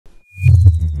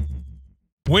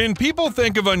When people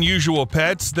think of unusual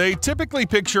pets, they typically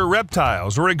picture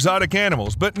reptiles or exotic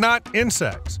animals, but not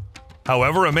insects.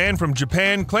 However, a man from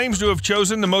Japan claims to have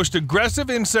chosen the most aggressive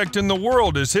insect in the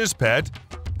world as his pet,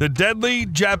 the deadly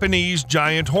Japanese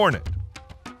giant hornet.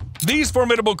 These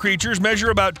formidable creatures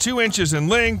measure about 2 inches in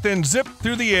length and zip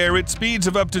through the air at speeds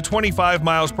of up to 25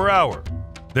 miles per hour.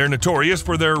 They're notorious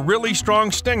for their really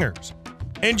strong stingers.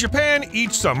 In Japan,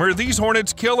 each summer, these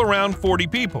hornets kill around 40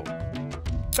 people.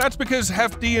 That's because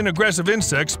hefty and aggressive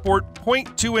insects sport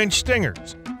 0.2-inch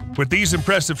stingers. With these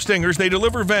impressive stingers, they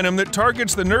deliver venom that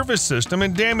targets the nervous system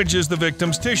and damages the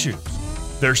victim's tissues.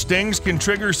 Their stings can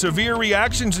trigger severe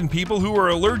reactions in people who are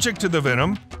allergic to the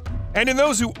venom, and in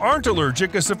those who aren't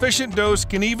allergic, a sufficient dose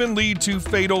can even lead to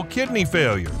fatal kidney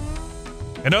failure.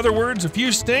 In other words, a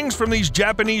few stings from these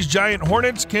Japanese giant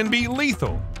hornets can be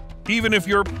lethal, even if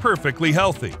you're perfectly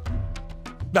healthy.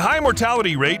 The high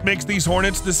mortality rate makes these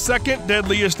hornets the second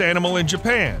deadliest animal in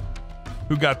Japan.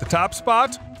 Who got the top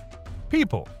spot?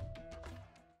 People.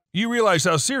 You realize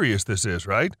how serious this is,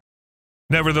 right?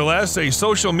 Nevertheless, a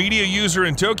social media user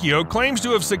in Tokyo claims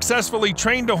to have successfully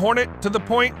trained a hornet to the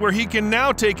point where he can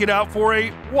now take it out for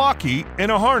a walkie in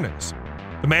a harness.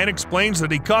 The man explains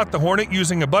that he caught the hornet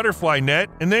using a butterfly net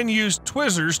and then used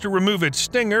tweezers to remove its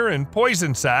stinger and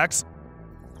poison sacs.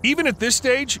 Even at this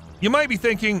stage, you might be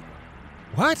thinking,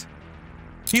 what?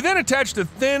 He then attached a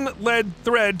thin lead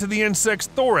thread to the insect's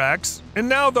thorax, and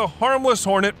now the harmless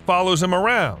hornet follows him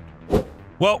around.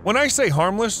 Well, when I say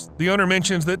harmless, the owner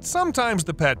mentions that sometimes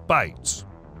the pet bites,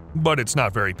 but it's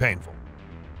not very painful.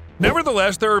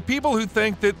 Nevertheless, there are people who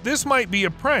think that this might be a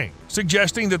prank,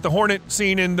 suggesting that the hornet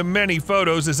seen in the many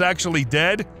photos is actually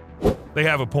dead. They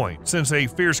have a point, since a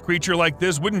fierce creature like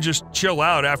this wouldn't just chill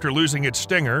out after losing its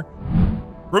stinger.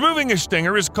 Removing a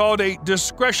stinger is called a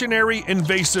discretionary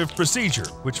invasive procedure,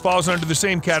 which falls under the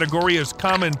same category as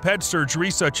common pet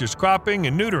surgery such as cropping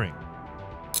and neutering.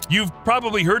 You've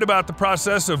probably heard about the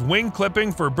process of wing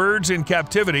clipping for birds in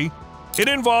captivity. It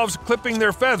involves clipping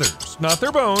their feathers, not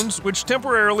their bones, which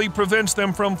temporarily prevents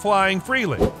them from flying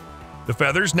freely. The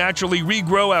feathers naturally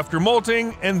regrow after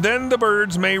molting, and then the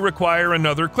birds may require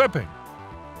another clipping.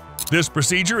 This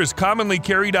procedure is commonly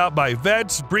carried out by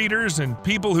vets, breeders, and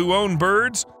people who own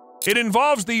birds. It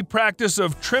involves the practice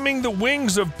of trimming the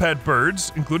wings of pet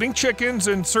birds, including chickens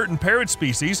and certain parrot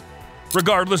species.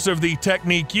 Regardless of the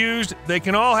technique used, they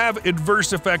can all have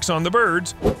adverse effects on the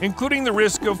birds, including the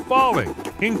risk of falling,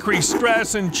 increased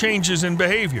stress, and changes in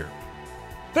behavior.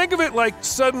 Think of it like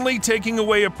suddenly taking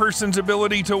away a person's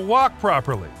ability to walk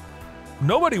properly.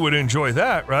 Nobody would enjoy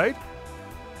that, right?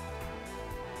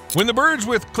 When the birds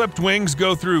with clipped wings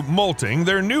go through molting,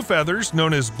 their new feathers,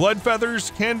 known as blood feathers,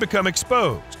 can become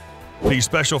exposed. These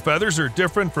special feathers are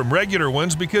different from regular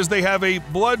ones because they have a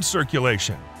blood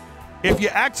circulation. If you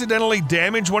accidentally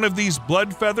damage one of these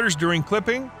blood feathers during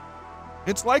clipping,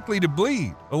 it's likely to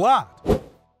bleed a lot.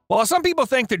 While some people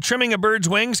think that trimming a bird's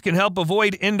wings can help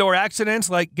avoid indoor accidents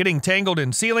like getting tangled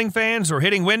in ceiling fans or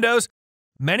hitting windows,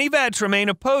 many vets remain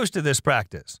opposed to this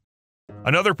practice.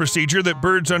 Another procedure that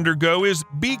birds undergo is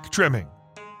beak trimming.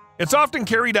 It's often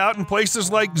carried out in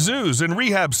places like zoos and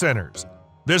rehab centers.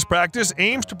 This practice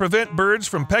aims to prevent birds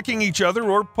from pecking each other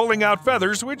or pulling out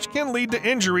feathers, which can lead to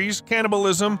injuries,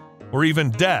 cannibalism, or even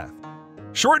death.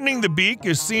 Shortening the beak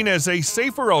is seen as a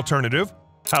safer alternative.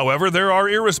 However, there are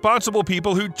irresponsible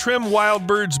people who trim wild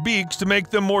birds' beaks to make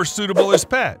them more suitable as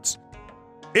pets.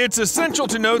 It's essential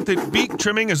to note that beak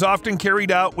trimming is often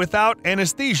carried out without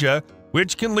anesthesia,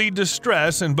 which can lead to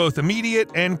stress and both immediate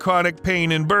and chronic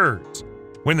pain in birds.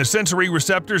 When the sensory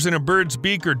receptors in a bird's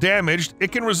beak are damaged,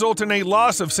 it can result in a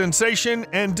loss of sensation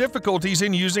and difficulties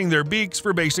in using their beaks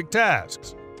for basic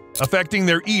tasks, affecting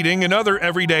their eating and other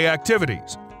everyday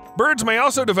activities. Birds may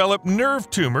also develop nerve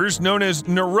tumors known as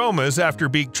neuromas after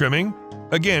beak trimming,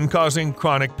 again causing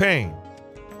chronic pain.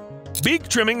 Beak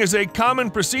trimming is a common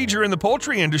procedure in the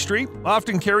poultry industry,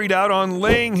 often carried out on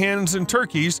laying hens and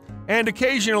turkeys, and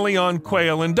occasionally on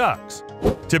quail and ducks.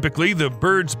 Typically, the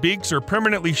birds' beaks are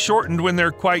permanently shortened when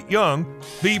they're quite young.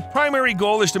 The primary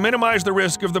goal is to minimize the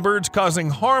risk of the birds causing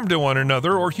harm to one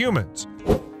another or humans.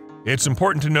 It's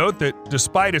important to note that,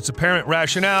 despite its apparent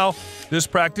rationale, this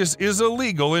practice is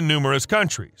illegal in numerous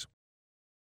countries.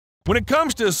 When it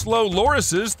comes to slow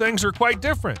lorises, things are quite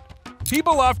different.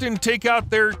 People often take out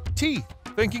their teeth,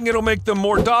 thinking it'll make them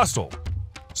more docile.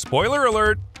 Spoiler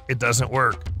alert, it doesn't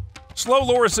work. Slow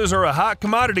lorises are a hot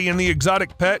commodity in the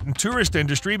exotic pet and tourist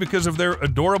industry because of their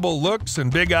adorable looks and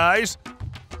big eyes.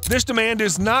 This demand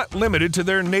is not limited to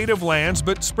their native lands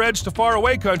but spreads to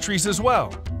faraway countries as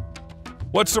well.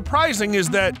 What's surprising is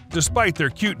that, despite their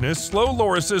cuteness, slow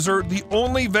lorises are the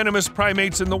only venomous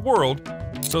primates in the world,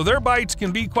 so their bites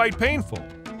can be quite painful.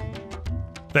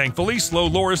 Thankfully, slow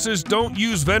lorises don't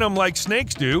use venom like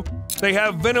snakes do. They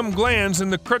have venom glands in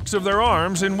the crooks of their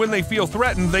arms, and when they feel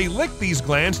threatened, they lick these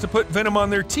glands to put venom on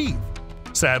their teeth.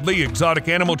 Sadly, exotic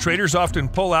animal traders often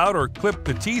pull out or clip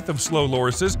the teeth of slow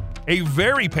lorises, a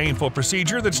very painful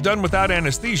procedure that's done without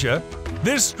anesthesia.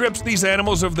 This strips these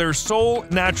animals of their sole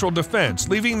natural defense,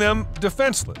 leaving them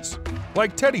defenseless,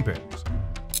 like teddy bears.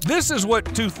 This is what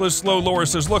toothless slow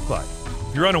lorises look like.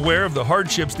 If you're unaware of the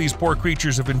hardships these poor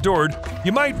creatures have endured,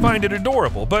 you might find it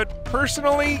adorable, but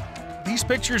personally, these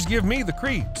pictures give me the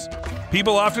creeps.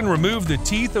 People often remove the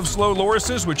teeth of slow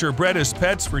lorises, which are bred as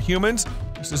pets for humans.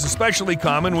 This is especially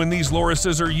common when these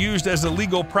lorises are used as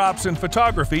illegal props in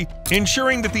photography,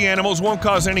 ensuring that the animals won't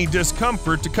cause any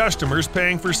discomfort to customers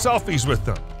paying for selfies with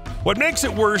them. What makes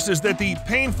it worse is that the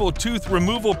painful tooth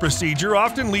removal procedure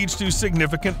often leads to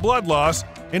significant blood loss,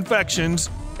 infections,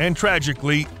 and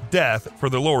tragically, death for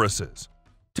the lorises.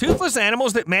 Toothless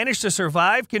animals that manage to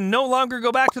survive can no longer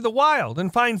go back to the wild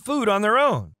and find food on their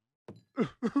own.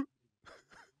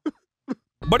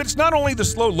 But it's not only the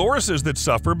slow lorises that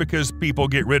suffer because people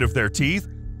get rid of their teeth.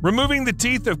 Removing the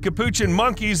teeth of capuchin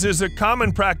monkeys is a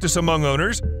common practice among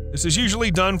owners. This is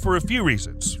usually done for a few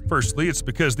reasons. Firstly, it's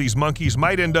because these monkeys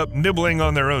might end up nibbling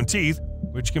on their own teeth,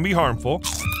 which can be harmful.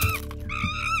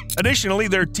 Additionally,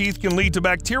 their teeth can lead to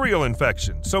bacterial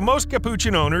infections, so most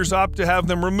capuchin owners opt to have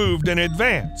them removed in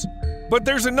advance. But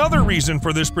there's another reason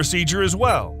for this procedure as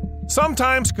well.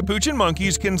 Sometimes capuchin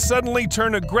monkeys can suddenly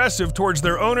turn aggressive towards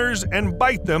their owners and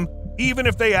bite them, even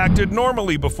if they acted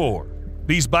normally before.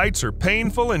 These bites are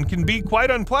painful and can be quite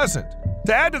unpleasant.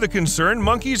 To add to the concern,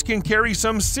 monkeys can carry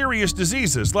some serious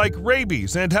diseases like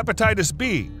rabies and hepatitis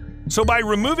B. So by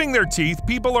removing their teeth,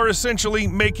 people are essentially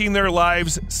making their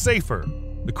lives safer.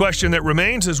 The question that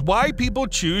remains is why people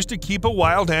choose to keep a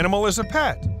wild animal as a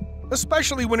pet,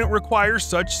 especially when it requires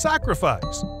such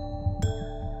sacrifice.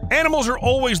 Animals are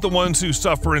always the ones who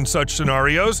suffer in such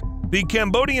scenarios. The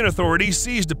Cambodian authorities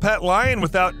seized a pet lion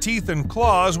without teeth and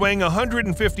claws weighing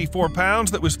 154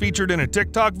 pounds that was featured in a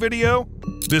TikTok video.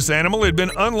 This animal had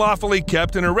been unlawfully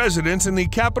kept in a residence in the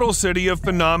capital city of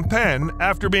Phnom Penh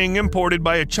after being imported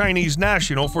by a Chinese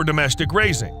national for domestic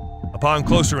raising. Upon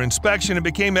closer inspection, it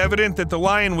became evident that the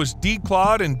lion was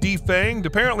declawed and defanged,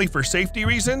 apparently for safety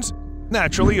reasons.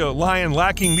 Naturally, a lion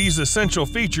lacking these essential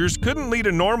features couldn't lead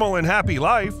a normal and happy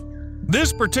life.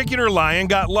 This particular lion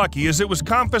got lucky as it was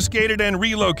confiscated and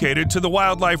relocated to the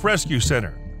Wildlife Rescue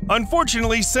Center.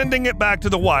 Unfortunately, sending it back to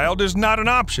the wild is not an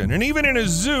option, and even in a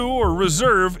zoo or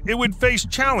reserve, it would face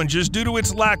challenges due to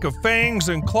its lack of fangs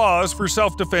and claws for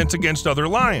self-defense against other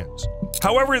lions.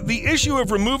 However, the issue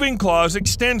of removing claws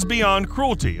extends beyond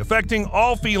cruelty, affecting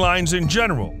all felines in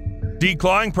general.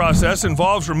 Declawing process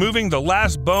involves removing the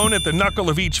last bone at the knuckle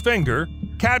of each finger.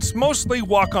 Cats mostly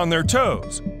walk on their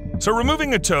toes, so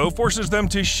removing a toe forces them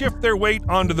to shift their weight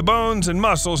onto the bones and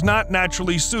muscles not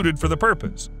naturally suited for the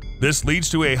purpose. This leads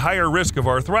to a higher risk of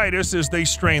arthritis as they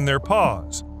strain their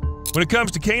paws. When it comes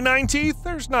to canine teeth,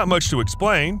 there's not much to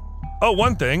explain. Oh,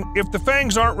 one thing, if the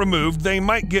fangs aren't removed, they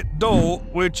might get dull,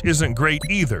 which isn't great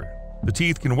either. The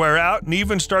teeth can wear out and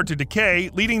even start to decay,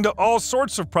 leading to all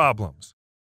sorts of problems.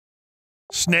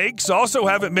 Snakes also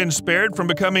haven't been spared from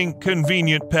becoming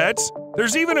convenient pets.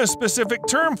 There's even a specific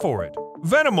term for it,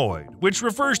 venomoid, which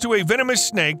refers to a venomous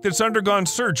snake that's undergone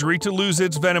surgery to lose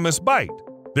its venomous bite.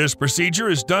 This procedure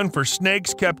is done for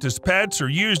snakes kept as pets or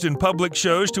used in public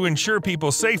shows to ensure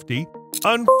people's safety.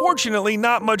 Unfortunately,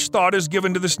 not much thought is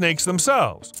given to the snakes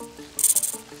themselves.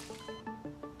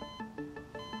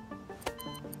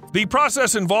 The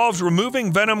process involves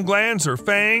removing venom glands or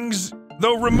fangs,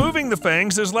 though removing the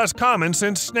fangs is less common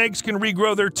since snakes can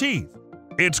regrow their teeth.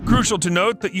 It's crucial to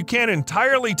note that you can't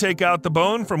entirely take out the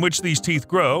bone from which these teeth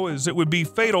grow, as it would be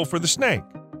fatal for the snake.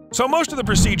 So most of the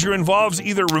procedure involves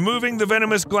either removing the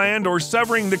venomous gland or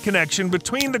severing the connection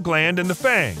between the gland and the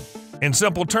fang. In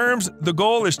simple terms, the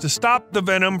goal is to stop the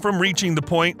venom from reaching the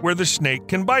point where the snake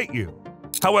can bite you.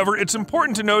 However, it's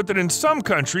important to note that in some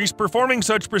countries, performing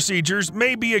such procedures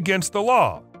may be against the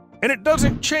law, and it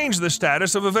doesn't change the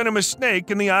status of a venomous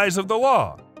snake in the eyes of the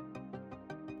law.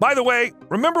 By the way,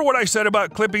 remember what I said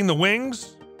about clipping the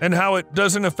wings and how it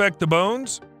doesn't affect the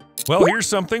bones? Well, here's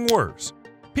something worse.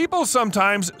 People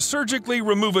sometimes surgically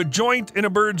remove a joint in a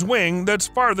bird's wing that's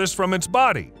farthest from its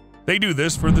body. They do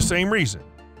this for the same reason,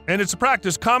 and it's a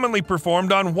practice commonly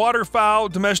performed on waterfowl,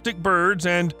 domestic birds,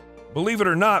 and, believe it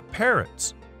or not,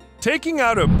 parrots. Taking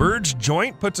out a bird's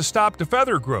joint puts a stop to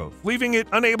feather growth, leaving it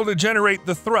unable to generate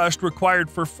the thrust required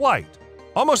for flight,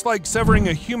 almost like severing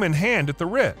a human hand at the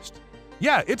wrist.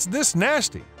 Yeah, it's this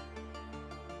nasty.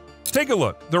 Take a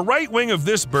look. The right wing of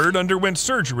this bird underwent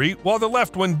surgery while the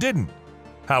left one didn't.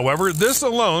 However, this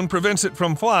alone prevents it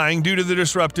from flying due to the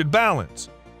disrupted balance.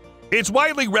 It's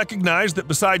widely recognized that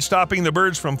besides stopping the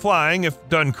birds from flying, if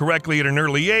done correctly at an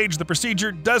early age, the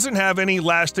procedure doesn't have any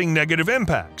lasting negative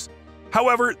impacts.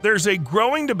 However, there's a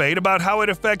growing debate about how it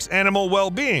affects animal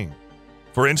well-being.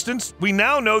 For instance, we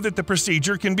now know that the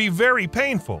procedure can be very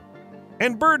painful,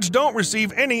 and birds don't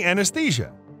receive any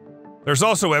anesthesia. There's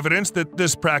also evidence that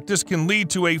this practice can lead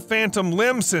to a phantom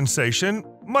limb sensation,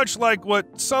 much like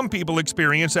what some people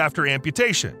experience after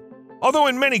amputation. Although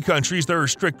in many countries there are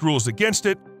strict rules against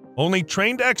it, only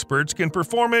trained experts can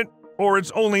perform it, or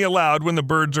it's only allowed when the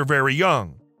birds are very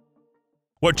young.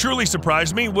 What truly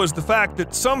surprised me was the fact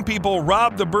that some people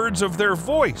rob the birds of their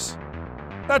voice.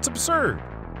 That's absurd.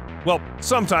 Well,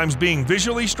 sometimes being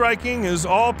visually striking is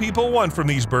all people want from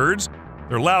these birds.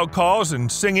 Their loud calls and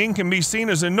singing can be seen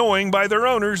as annoying by their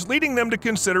owners, leading them to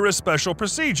consider a special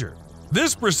procedure.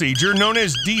 This procedure, known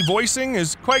as devoicing,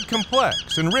 is quite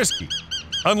complex and risky.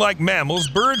 Unlike mammals,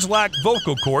 birds lack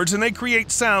vocal cords and they create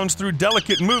sounds through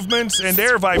delicate movements and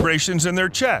air vibrations in their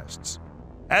chests.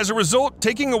 As a result,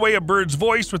 taking away a bird's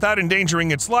voice without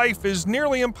endangering its life is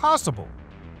nearly impossible.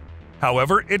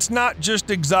 However, it's not just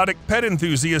exotic pet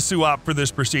enthusiasts who opt for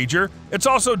this procedure, it's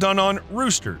also done on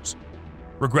roosters.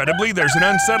 Regrettably, there's an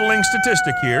unsettling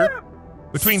statistic here.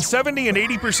 Between 70 and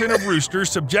 80% of roosters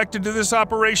subjected to this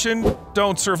operation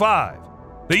don't survive.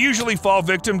 They usually fall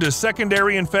victim to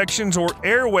secondary infections or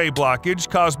airway blockage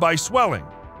caused by swelling.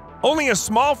 Only a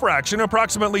small fraction,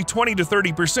 approximately 20 to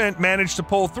 30%, manage to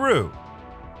pull through.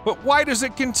 But why does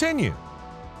it continue?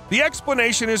 The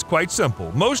explanation is quite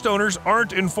simple. Most owners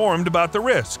aren't informed about the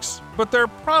risks, but they're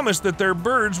promised that their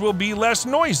birds will be less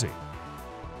noisy.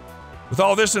 With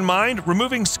all this in mind,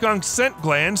 removing skunks' scent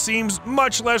gland seems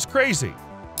much less crazy.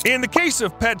 In the case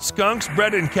of pet skunks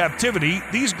bred in captivity,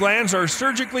 these glands are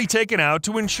surgically taken out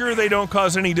to ensure they don't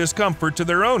cause any discomfort to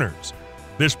their owners.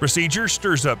 This procedure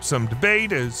stirs up some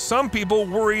debate as some people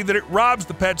worry that it robs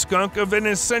the pet skunk of an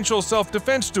essential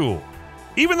self-defense tool.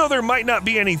 Even though there might not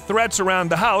be any threats around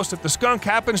the house, if the skunk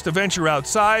happens to venture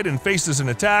outside and faces an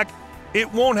attack,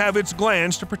 it won't have its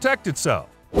glands to protect itself.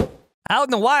 Out in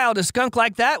the wild, a skunk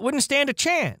like that wouldn't stand a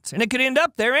chance, and it could end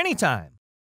up there anytime.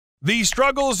 The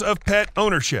struggles of pet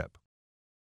ownership.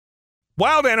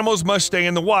 Wild animals must stay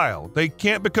in the wild. They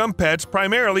can't become pets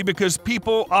primarily because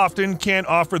people often can't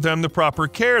offer them the proper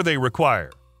care they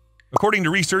require. According to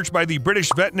research by the British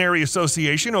Veterinary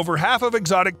Association, over half of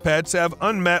exotic pets have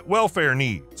unmet welfare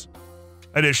needs.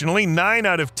 Additionally, 9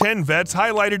 out of 10 vets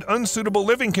highlighted unsuitable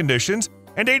living conditions,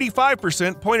 and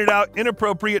 85% pointed out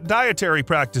inappropriate dietary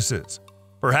practices.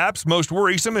 Perhaps most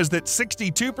worrisome is that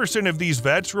 62% of these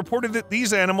vets reported that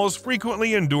these animals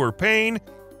frequently endure pain,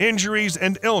 injuries,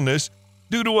 and illness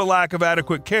due to a lack of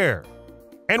adequate care.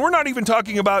 And we're not even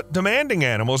talking about demanding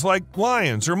animals like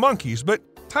lions or monkeys, but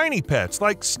tiny pets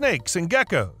like snakes and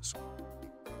geckos.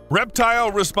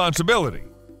 Reptile responsibility.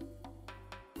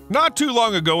 Not too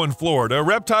long ago in Florida,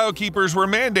 reptile keepers were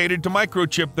mandated to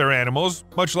microchip their animals,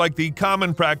 much like the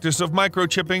common practice of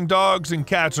microchipping dogs and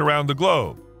cats around the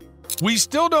globe. We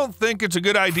still don't think it's a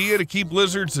good idea to keep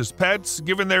lizards as pets,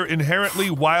 given their inherently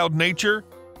wild nature.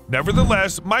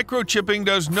 Nevertheless, microchipping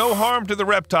does no harm to the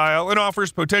reptile and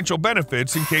offers potential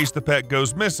benefits in case the pet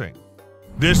goes missing.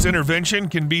 This intervention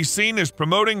can be seen as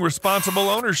promoting responsible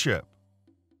ownership.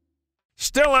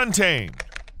 Still untamed.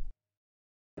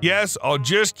 Yes, I'll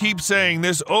just keep saying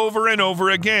this over and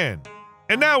over again.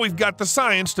 And now we've got the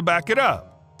science to back it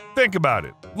up. Think about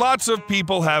it. Lots of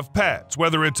people have pets,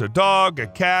 whether it's a dog, a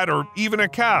cat, or even a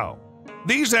cow.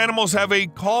 These animals have a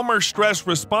calmer stress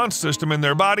response system in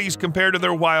their bodies compared to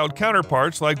their wild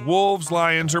counterparts like wolves,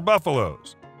 lions, or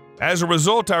buffaloes. As a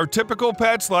result, our typical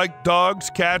pets like dogs,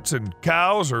 cats, and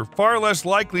cows are far less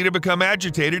likely to become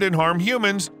agitated and harm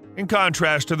humans in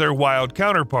contrast to their wild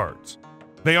counterparts.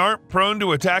 They aren't prone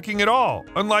to attacking at all,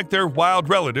 unlike their wild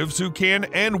relatives who can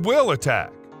and will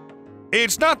attack.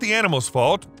 It's not the animal's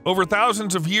fault. Over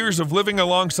thousands of years of living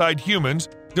alongside humans,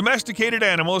 domesticated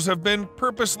animals have been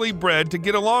purposely bred to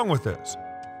get along with us.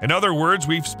 In other words,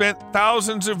 we've spent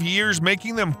thousands of years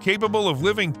making them capable of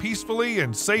living peacefully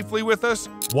and safely with us.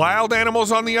 Wild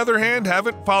animals, on the other hand,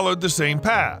 haven't followed the same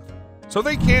path, so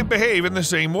they can't behave in the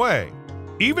same way.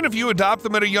 Even if you adopt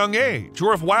them at a young age,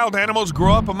 or if wild animals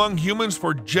grow up among humans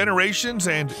for generations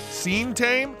and seem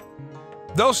tame,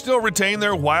 they'll still retain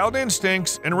their wild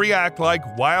instincts and react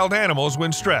like wild animals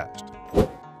when stressed.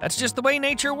 That's just the way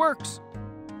nature works.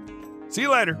 See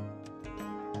you later.